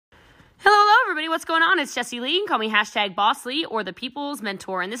everybody. What's going on? It's Jessie Lee. You can call me #BossLee or the People's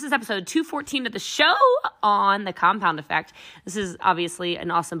Mentor. And this is episode 214 of the show on the Compound Effect. This is obviously an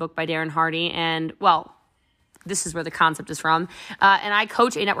awesome book by Darren Hardy. And, well, this is where the concept is from. And I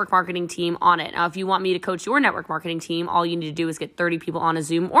coach a network marketing team on it. Now, if you want me to coach your network marketing team, all you need to do is get 30 people on a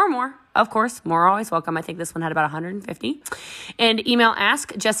Zoom or more. Of course, more are always welcome. I think this one had about 150. And email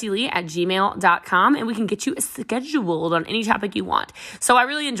askjessielee@gmail.com, and we can get you scheduled on any topic you want. So I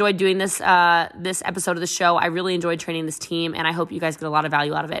really enjoyed doing this episode of the show. I really enjoyed training this team, and I hope you guys get a lot of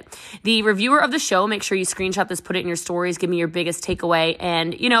value out of it. The reviewer of the show, make sure you screenshot this, put it in your stories, give me your biggest takeaway,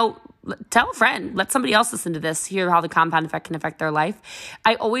 and, tell a friend. Let somebody else listen to this, hear how the compound effect can affect their life.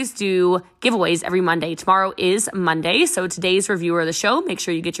 I always do giveaways every Monday. Tomorrow is Monday, so today's reviewer of the show, make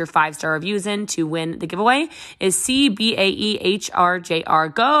sure you get your 5-star reviews in to win the giveaway, is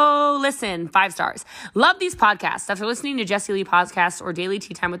CBAEHRJR. Go listen, 5 stars. Love these podcasts. After listening to Jessie Lee podcasts or Daily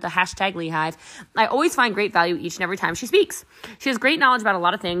Tea Time with the #LeeHive, I always find great value each and every time she speaks. She has great knowledge about a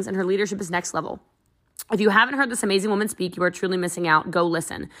lot of things, and her leadership is next level. If you haven't heard this amazing woman speak, you are truly missing out. Go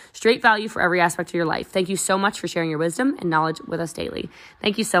listen. Straight value for every aspect of your life. Thank you so much for sharing your wisdom and knowledge with us daily.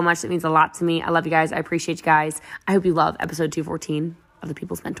 Thank you so much. It means a lot to me. I love you guys. I appreciate you guys. I hope you love episode 214 of The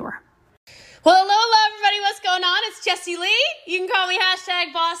People's Mentor. Well, hello, everybody. What's going on? It's Jessie Lee. You can call me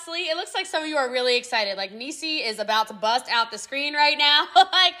 #BossLee. It looks like some of you are really excited. Like, Nisi is about to bust out the screen right now.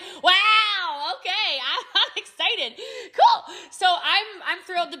 Like, wow, okay, I'm excited. Cool. So I'm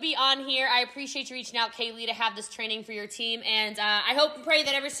thrilled to be on here. I appreciate you reaching out, Kaylee, to have this training for your team. And I hope and pray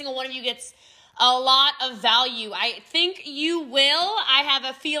that every single one of you gets a lot of value. I think you will. I have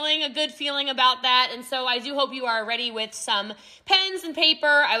a good feeling about that. And so I do hope you are ready with some pens and paper.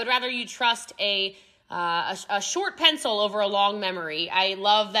 I would rather you trust a short pencil over a long memory. I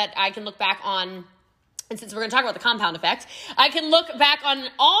love that I can look back on, and since we're going to talk about the compound effect, I can look back on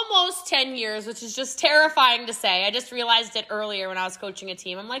almost 10 years, which is just terrifying to say. I just realized it earlier when I was coaching a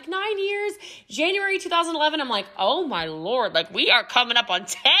team. I'm like, 9 years, January 2011. I'm like, oh my Lord, like we are coming up on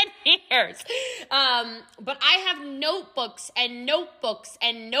 10 years. But I have notebooks and notebooks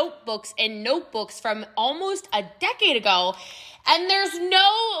and notebooks and notebooks from almost a decade ago. And there's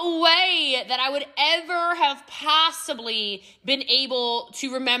no way that I would ever have possibly been able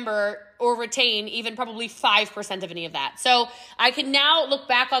to remember or retain even probably 5% of any of that. So I can now look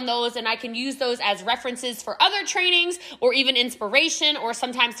back on those and I can use those as references for other trainings or even inspiration or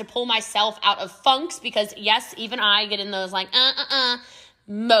sometimes to pull myself out of funks because yes, even I get in those like,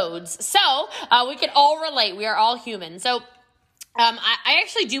 modes. So we can all relate. We are all human. So I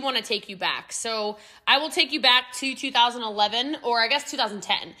actually do want to take you back. So I will take you back to 2011 or I guess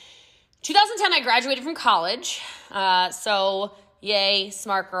 2010. 2010, I graduated from college. So yay,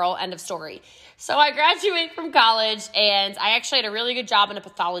 smart girl, end of story. So I graduated from college and I actually had a really good job in a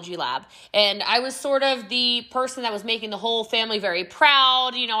pathology lab. And I was sort of the person that was making the whole family very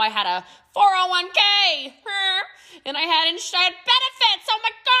proud. I had a 401k and I had benefits. Oh my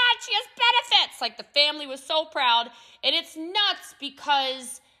God, she has benefits. Like the family was so proud. And it's nuts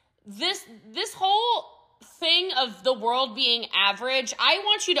because this whole thing of the world being average, I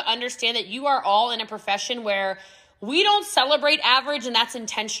want you to understand that you are all in a profession where we don't celebrate average, and that's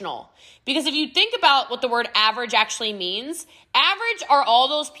intentional. Because if you think about what the word average actually means, average are all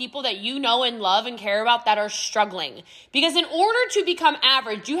those people that you know and love and care about that are struggling. Because in order to become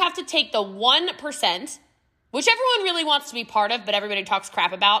average, you have to take the 1%, which everyone really wants to be part of, but everybody talks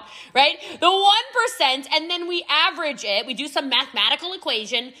crap about, right? The 1%, and then we average it. We do some mathematical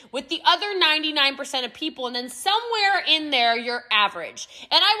equation with the other 99% of people, and then somewhere in there, you're average.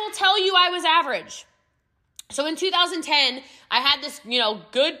 And I will tell you I was average. So in 2010, I had this,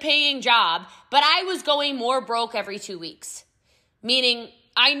 good paying job, but I was going more broke every 2 weeks. Meaning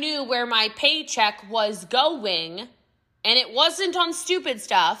I knew where my paycheck was going, and it wasn't on stupid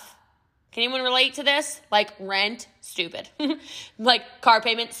stuff. Can anyone relate to this? Like rent, stupid. Like car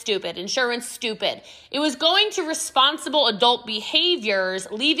payment, stupid. Insurance, stupid. It was going to responsible adult behaviors,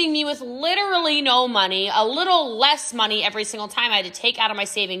 leaving me with literally no money, a little less money every single time I had to take out of my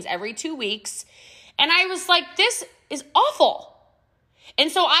savings every 2 weeks. And I was like, this is awful.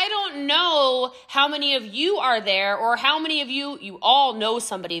 And so I don't know how many of you are there or how many of you all know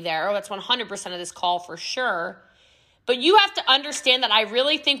somebody there. Oh, that's 100% of this call for sure. But you have to understand that I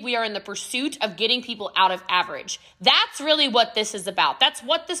really think we are in the pursuit of getting people out of average. That's really what this is about. That's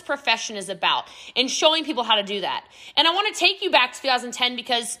what this profession is about, and showing people how to do that. And I want to take you back to 2010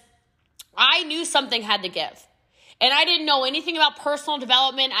 because I knew something had to give. And I didn't know anything about personal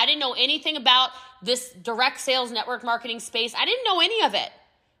development. I didn't know anything about this direct sales network marketing space. I didn't know any of it.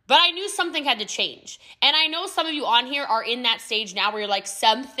 But I knew something had to change. And I know some of you on here are in that stage now where you're like,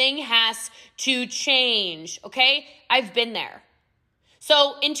 something has to change, okay? I've been there.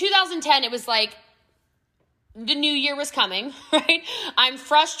 So in 2010, it was like the new year was coming, right? I'm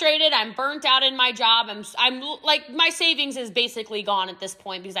frustrated. I'm burnt out in my job. I'm like, my savings is basically gone at this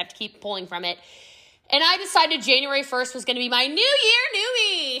point because I have to keep pulling from it. And I decided January 1st was going to be my new year, new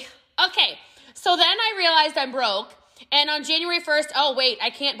me. Okay, so then I realized I'm broke. And on January 1st, oh, wait, I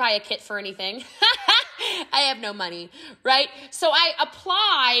can't buy a kit for anything. I have no money, right? So I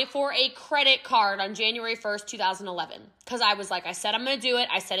apply for a credit card on January 1st, 2011. Because I was like, I said I'm going to do it.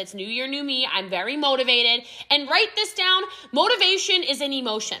 I said it's new year, new me. I'm very motivated. And write this down. Motivation is an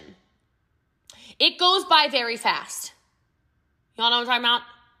emotion. It goes by very fast. Y'all know what I'm talking about?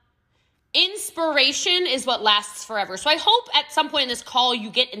 Inspiration is what lasts forever. So I hope at some point in this call you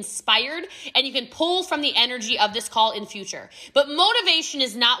get inspired and you can pull from the energy of this call in future. But motivation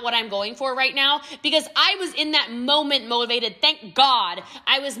is not what I'm going for right now because I was in that moment motivated. Thank God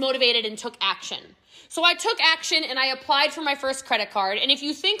I was motivated and took action. So I took action and I applied for my first credit card. And if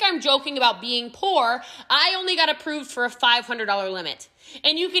you think I'm joking about being poor, I only got approved for a $500 limit.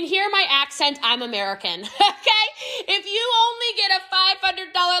 And you can hear my accent, I'm American, okay? If you only get a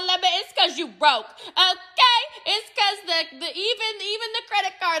 $500 limit, it's because you broke, okay? It's because even the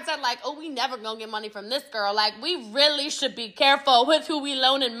credit cards are like, oh, we never gonna get money from this girl. Like, we really should be careful with who we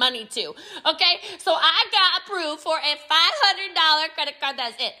loaning money to, okay? So I got approved for a $500 credit card,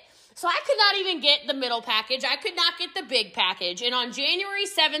 that's it. So I could not even get the middle package. I could not get the big package. And on January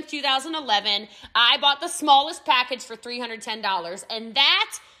 7th, 2011, I bought the smallest package for $310. And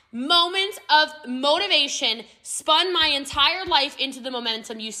that moment of motivation spun my entire life into the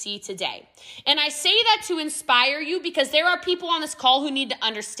momentum you see today. And I say that to inspire you because there are people on this call who need to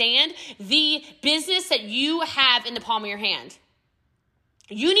understand the business that you have in the palm of your hand.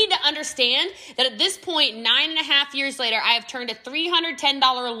 You need to understand that at this point, 9.5 years later, I have turned a $310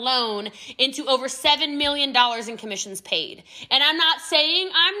 loan into over $7 million in commissions paid. And I'm not saying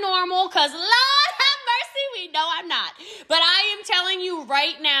I'm normal because Lord have mercy, we know I'm not. But I am telling you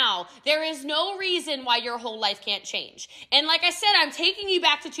right now, there is no reason why your whole life can't change. And like I said, I'm taking you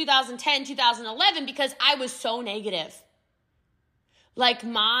back to 2010, 2011 because I was so negative. Like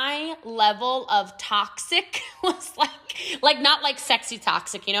my level of toxic was like not like sexy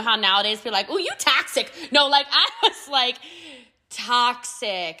toxic. You know how nowadays people are like, oh, you toxic. No, like I was like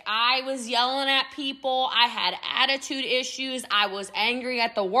toxic. I was yelling at people. I had attitude issues. I was angry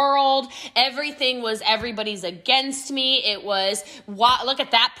at the world. Everybody's against me. It was, look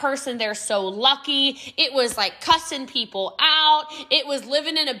at that person. They're so lucky. It was like cussing people out. It was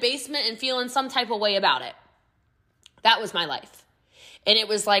living in a basement and feeling some type of way about it. That was my life. And it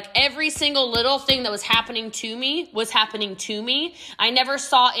was like every single little thing that was happening to me was happening to me. I never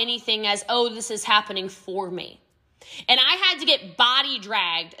saw anything as, oh, this is happening for me. And I had to get body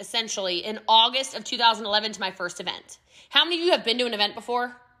dragged, essentially, in August of 2011 to my first event. How many of you have been to an event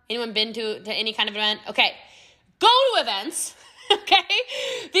before? Anyone been to any kind of event? Okay. Go to events. Okay?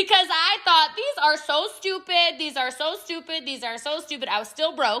 Because I thought, these are so stupid. These are so stupid. These are so stupid. I was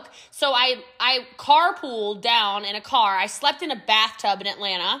still broke. So I carpooled down in a car. I slept in a bathtub in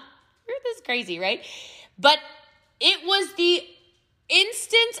Atlanta. This is crazy, right? But it was the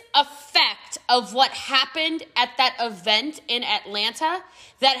instant effect of what happened at that event in Atlanta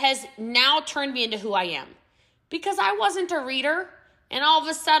that has now turned me into who I am. Because I wasn't a reader. And all of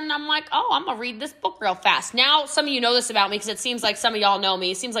a sudden, I'm like, oh, I'm going to read this book real fast. Now, some of you know this about me because it seems like some of y'all know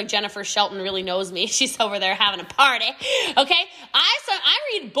me. It seems like Jennifer Shelton really knows me. She's over there having a party, okay? I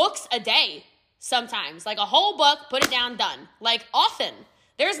read books a day sometimes, like a whole book, put it down, done. Like often.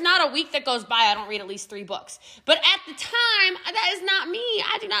 There's not a week that goes by I don't read at least 3 books. But at the time, that is not me.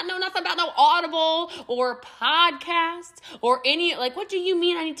 I do not know nothing about no Audible or podcasts or any, like, what do you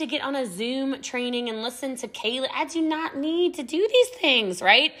mean I need to get on a Zoom training and listen to Kayla? I do not need to do these things,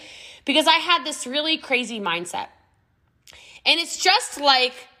 right? Because I had this really crazy mindset. And it's just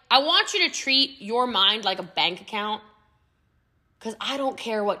like, I want you to treat your mind like a bank account. Because I don't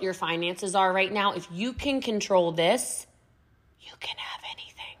care what your finances are right now. If you can control this, you can have anything.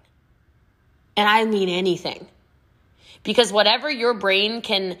 And I mean anything. Because whatever your brain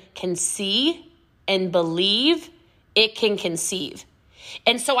can see and believe, it can conceive.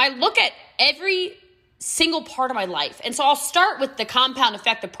 And so I look at every single part of my life. And so I'll start with the compound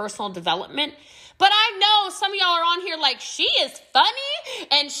effect of personal development. But I know some of y'all are on here like, she is funny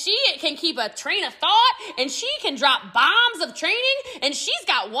and she can keep a train of thought and she can drop bombs of training and she's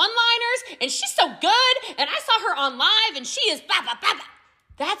got one-liners and she's so good and I saw her on live and she is blah, blah, blah, blah.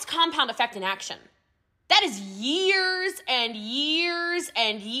 That's compound effect in action. That is years and years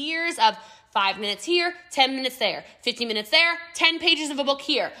and years of 5 minutes here, 10 minutes there, 15 minutes there, 10 pages of a book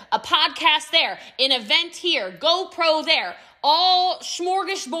here, a podcast there, an event here, GoPro there, all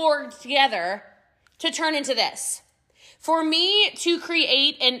smorgasbord together to turn into this. For me to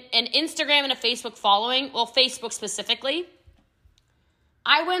create an Instagram and a Facebook following, well, Facebook specifically,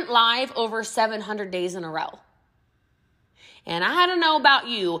 I went live over 700 days in a row. And I don't know about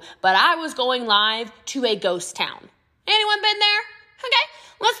you, but I was going live to a ghost town. Anyone been there? Okay,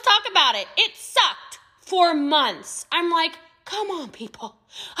 let's talk about it. It sucked for months. I'm like, come on, people.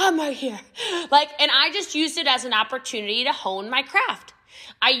 I'm right here. And I just used it as an opportunity to hone my craft.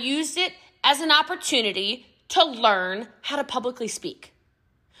 I used it as an opportunity to learn how to publicly speak.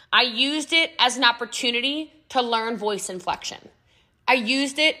 I used it as an opportunity to learn voice inflection. I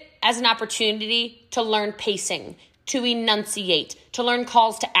used it as an opportunity to learn pacing, to enunciate, to learn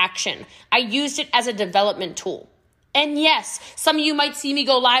calls to action. I used it as a development tool. And yes, some of you might see me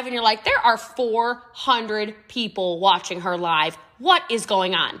go live and you're like, there are 400 people watching her live. What is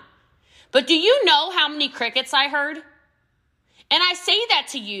going on? But do you know how many crickets I heard? And I say that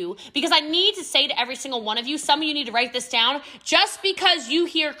to you because I need to say to every single one of you, some of you need to write this down. Just because you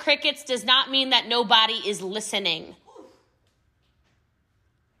hear crickets does not mean that nobody is listening.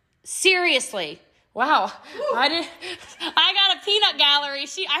 Seriously. Wow. I got a peanut gallery.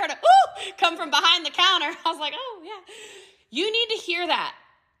 I heard a ooh come from behind the counter. I was like, oh yeah. You need to hear that.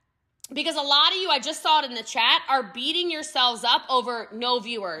 Because a lot of you, I just saw it in the chat, are beating yourselves up over no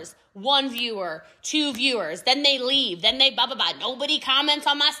viewers, 1 viewer, 2 viewers. Then they leave. Then they blah, blah, blah. Nobody comments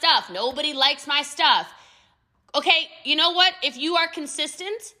on my stuff. Nobody likes my stuff. Okay, you know what? If you are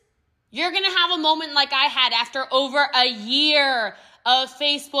consistent, you're going to have a moment like I had after over a year of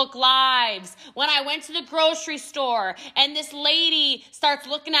Facebook Lives when I went to the grocery store and this lady starts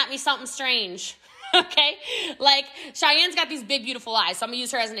looking at me something strange. Okay? Cheyenne's got these big, beautiful eyes. So I'm going to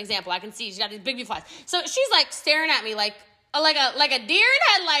use her as an example. I can see she's got these big, beautiful eyes. So she's staring at me like a deer in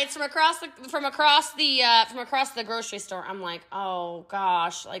headlights from across the grocery store. I'm like, oh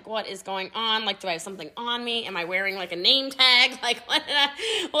gosh, what is going on? Do I have something on me? Am I wearing a name tag?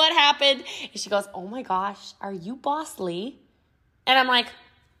 What happened? And she goes, oh my gosh, are you Boss Lee? And I'm like,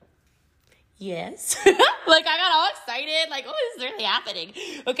 yes. I got all excited. What is really happening?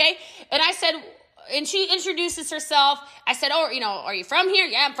 Okay. And I said, and she introduces herself. I said, oh, are you from here?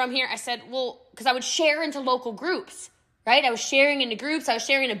 Yeah, I'm from here. I said, well, because I would share into local groups, right? I was sharing into groups. I was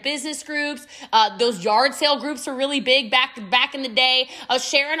sharing into business groups. Those yard sale groups were really big back in the day. I was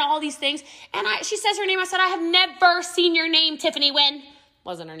sharing all these things. And she says her name. I said, I have never seen your name, Tiffany Wynn.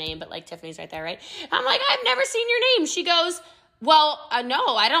 Wasn't her name, but Tiffany's right there, right? I'm like, I've never seen your name. She goes, well,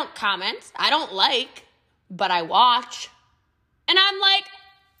 no, I don't comment. I don't but I watch. And I'm like,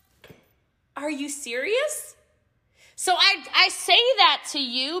 are you serious? So I say that to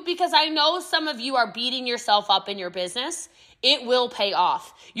you because I know some of you are beating yourself up in your business. It will pay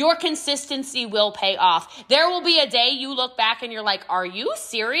off. Your consistency will pay off. There will be a day you look back and you're like, are you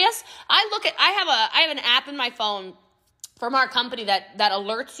serious? I have an app in my phone from our company that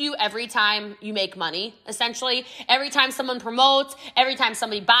alerts you every time you make money, essentially. Every time someone promotes, every time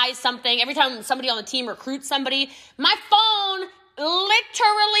somebody buys something, every time somebody on the team recruits somebody, my phone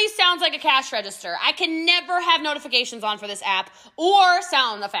literally sounds like a cash register. I can never have notifications on for this app or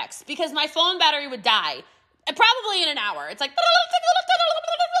sound effects because my phone battery would die probably in an hour. It's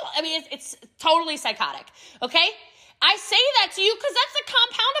it's totally psychotic, okay? I say that to you because that's a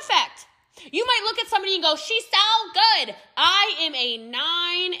compound effect. You might look at somebody and go, she's so good. I am a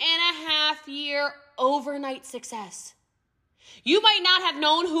 9.5-year overnight success. You might not have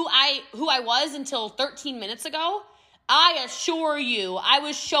known who I was until 13 minutes ago. I assure you, I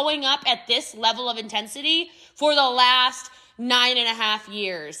was showing up at this level of intensity for the last 9.5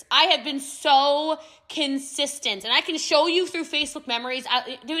 years. I have been so consistent, and I can show you through Facebook memories.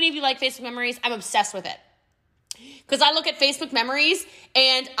 Do any of you like Facebook memories? I'm obsessed with it. Because I look at Facebook memories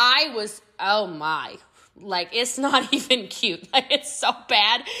and I was, oh my, it's not even cute. It's so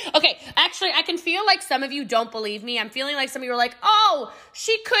bad. Okay, actually, I can feel like some of you don't believe me. I'm feeling like some of you are like, oh,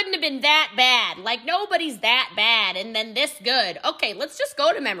 she couldn't have been that bad. Nobody's that bad and then this good. Okay, let's just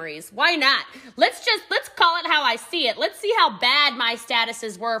go to memories. Why not? Let's call it how I see it. Let's see how bad my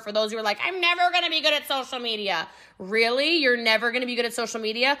statuses were for those who are like, I'm never going to be good at social media. Really? You're never going to be good at social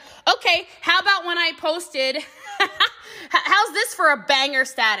media? Okay, how about when I posted, how's this for a banger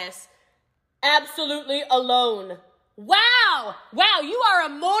status? Absolutely alone. Wow, you are a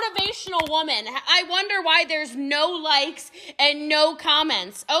motivational woman. I wonder why there's no likes and no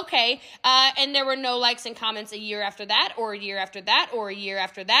comments. Okay, and there were no likes and comments a year after that, or a year after that, or a year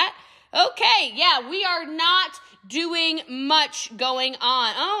after that. Okay, yeah, we are not doing much going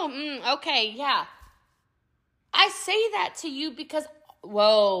on. Oh, okay, yeah. I say that to you because,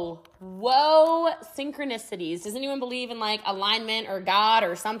 whoa, synchronicities. Does anyone believe in like alignment or God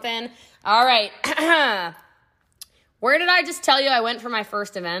or something? All right. Where did I just tell you I went for my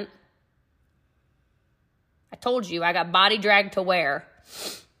first event? I told you I got body drag to wear.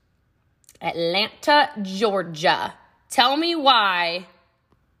 Atlanta, Georgia. Tell me why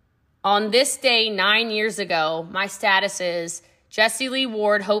on this day 9 years ago, my status is Jessie Lee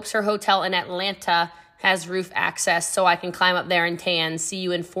Ward hopes her hotel in Atlanta has roof access so I can climb up there and tan. See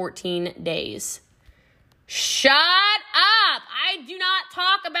you in 14 days. Shut up. I do not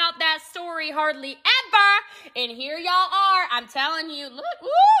talk about that story hardly ever. And here y'all are. I'm telling you, look,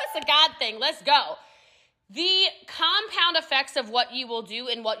 it's a God thing. Let's go. The compound effects of what you will do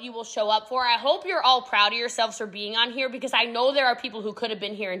and what you will show up for. I hope you're all proud of yourselves for being on here because I know there are people who could have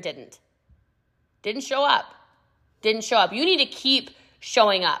been here and didn't show up. You need to keep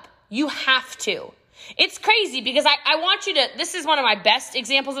showing up. You have to. It's crazy because I want you to, this is one of my best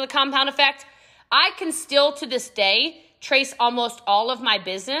examples of the compound effect. I can still to this day trace almost all of my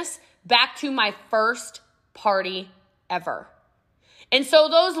business back to my first party ever. And so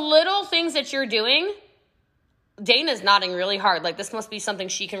those little things that you're doing, Dana's nodding really hard. Like this must be something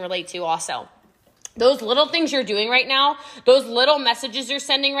she can relate to also. Those little things you're doing right now, those little messages you're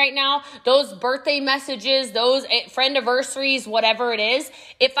sending right now, those birthday messages, those friend anniversaries, whatever it is.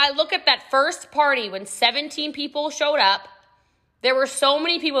 If I look at that first party when 17 people showed up, there were so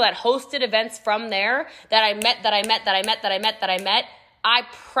many people that hosted events from there that I met. I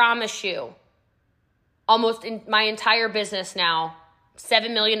promise you, almost in my entire business now,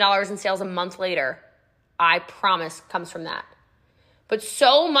 $7 million in sales a month later, I promise comes from that. But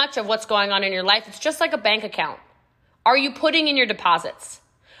so much of what's going on in your life, it's just like a bank account. Are you putting in your deposits?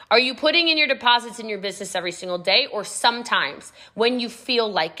 Are you putting in your deposits in your business every single day or sometimes when you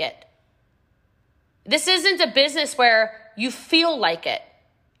feel like it? This isn't a business where you feel like it.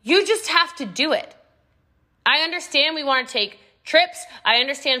 You just have to do it. I understand we want to take trips. I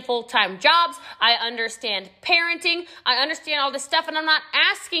understand full-time jobs. I understand parenting. I understand all this stuff, and I'm not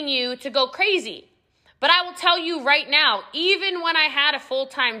asking you to go crazy. But I will tell you right now, even when I had a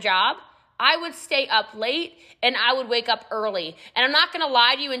full-time job, I would stay up late and I would wake up early. And I'm not going to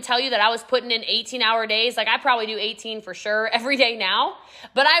lie to you and tell you that I was putting in 18-hour days. Like I probably do 18 for sure every day now.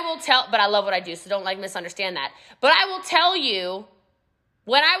 But I love what I do, so don't misunderstand that. But I will tell you,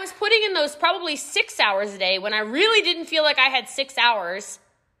 when I was putting in those probably 6 hours a day, when I really didn't feel like I had 6 hours,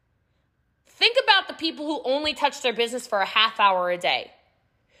 think about the people who only touch their business for a half hour a day.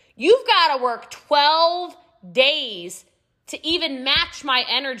 You've got to work 12 days to even match my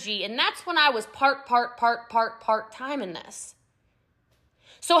energy. And that's when I was part-time in this.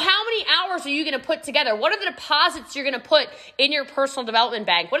 So how many hours are you going to put together? What are the deposits you're going to put in your personal development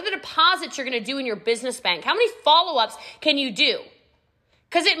bank? What are the deposits you're going to do in your business bank? How many follow-ups can you do?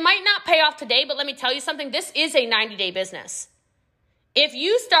 Because it might not pay off today, but let me tell you something. This is a 90-day business. If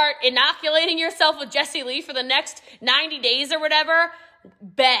you start inoculating yourself with Jessie Lee for the next 90 days or whatever,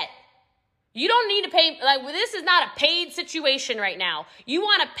 bet. You don't need to pay, this is not a paid situation right now. You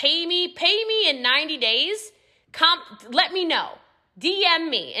want to pay me in 90 days, let me know. DM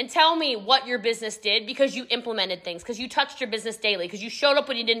me and tell me what your business did because you implemented things, because you touched your business daily, because you showed up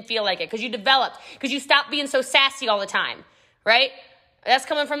when you didn't feel like it, because you developed, because you stopped being so sassy all the time, right? That's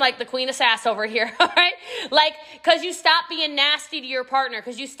coming from the queen of sass over here, all right? Because you stopped being nasty to your partner,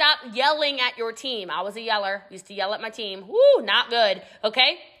 because you stopped yelling at your team. I was a yeller, used to yell at my team. Woo, not good,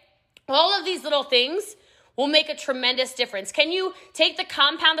 okay? All of these little things will make a tremendous difference. Can you take the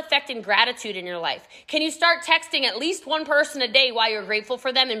compound effect in gratitude in your life? Can you start texting at least one person a day while you're grateful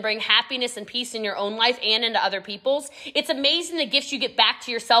for them and bring happiness and peace in your own life and into other people's? It's amazing the gifts you get back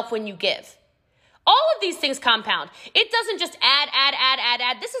to yourself when you give. All of these things compound. It doesn't just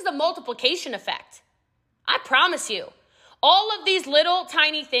add. This is the multiplication effect. I promise you. All of these little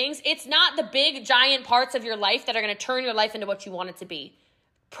tiny things, it's not the big giant parts of your life that are going to turn your life into what you want it to be.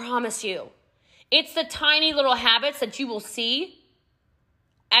 Promise you. It's the tiny little habits that you will see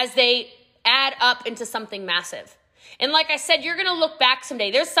as they add up into something massive. And like I said, you're going to look back someday.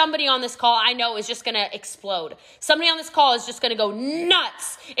 There's somebody on this call I know is just going to explode. Somebody on this call is just going to go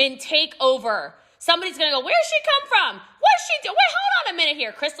nuts and take over. Somebody's going to go, where's she come from? What's she doing? Wait, hold on a minute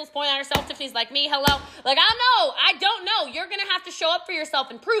here. Crystal's pointing at herself. Tiffany's like me. Hello. I don't know. You're going to have to show up for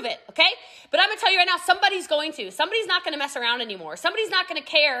yourself and prove it, okay? But I'm going to tell you right now, somebody's going to. Somebody's not going to mess around anymore. Somebody's not going to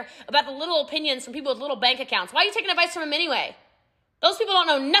care about the little opinions from people with little bank accounts. Why are you taking advice from them anyway? Those people don't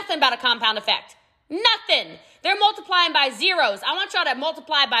know nothing about a compound effect. Nothing. They're multiplying by zeros. I want y'all to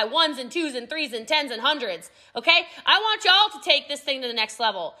multiply by ones and twos and threes and tens and hundreds, okay? I want y'all to take this thing to the next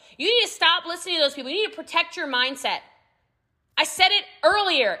level. You need to stop listening to those people. You need to protect your mindset. I said it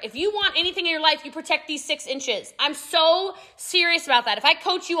earlier. If you want anything in your life, you protect these 6 inches. I'm so serious about that. If I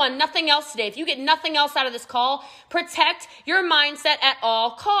coach you on nothing else today, if you get nothing else out of this call, protect your mindset at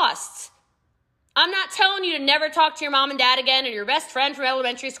all costs. I'm not telling you to never talk to your mom and dad again or your best friend from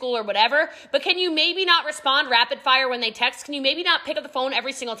elementary school or whatever, but can you maybe not respond rapid fire when they text? Can you maybe not pick up the phone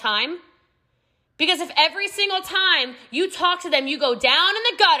every single time? Because if every single time you talk to them, you go down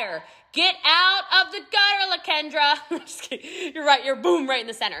in the gutter, get out of the gutter, LaKendra. Just kidding. You're right. You're boom right in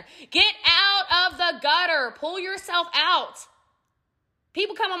the center. Get out of the gutter. Pull yourself out.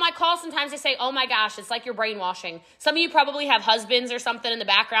 People come on my call sometimes, they say, oh my gosh, it's like you're brainwashing. Some of you probably have husbands or something in the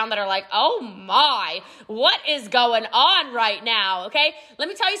background that are like, oh my, what is going on right now? Okay, let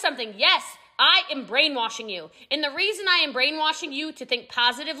me tell you something. Yes, I am brainwashing you. And the reason I am brainwashing you to think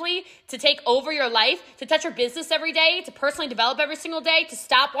positively, to take over your life, to touch your business every day, to personally develop every single day, to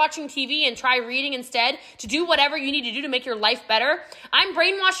stop watching TV and try reading instead, to do whatever you need to do to make your life better. I'm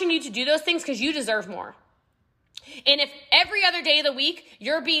brainwashing you to do those things because you deserve more. And if every other day of the week,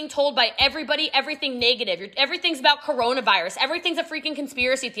 you're being told by everybody everything negative, everything's about coronavirus, everything's a freaking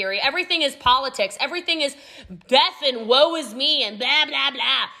conspiracy theory, everything is politics, everything is death and woe is me and blah, blah,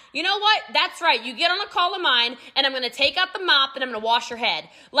 blah. You know what? That's right. You get on a call of mine and I'm going to take out the mop and I'm going to wash your head.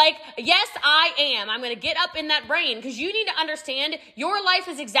 Like, yes, I am. I'm going to get up in that brain because you need to understand your life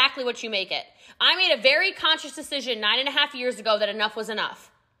is exactly what you make it. I made a very conscious decision 9.5 years ago that enough was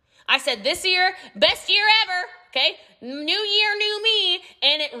enough. I said this year, best year ever. Okay, new year, new me,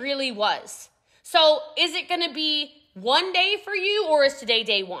 and it really was. So is it going to be one day for you or is today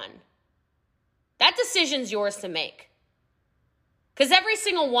day one? That decision's yours to make. Because every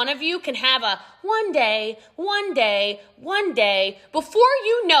single one of you can have a one day. Before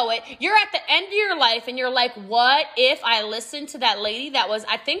you know it, you're at the end of your life and you're like, what if I listened to that lady that was,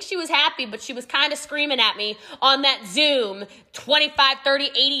 I think she was happy, but she was kind of screaming at me on that Zoom 25, 30,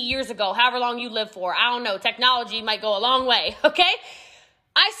 80 years ago, however long you live for. I don't know. Technology might go a long way, okay?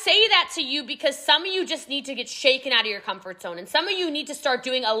 I say that to you because some of you just need to get shaken out of your comfort zone. And some of you need to start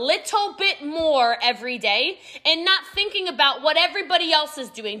doing a little bit more every day and not thinking about what everybody else is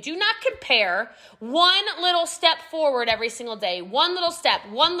doing. Do not compare. One little step forward every single day. One little step,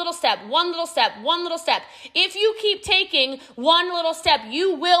 one little step, one little step, one little step. If you keep taking one little step,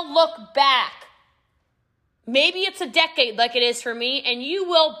 you will look back. Maybe it's a decade like it is for me, and you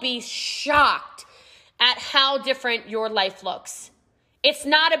will be shocked at how different your life looks. It's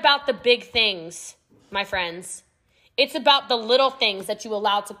not about the big things, my friends. It's about the little things that you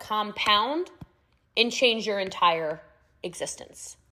allow to compound and change your entire existence.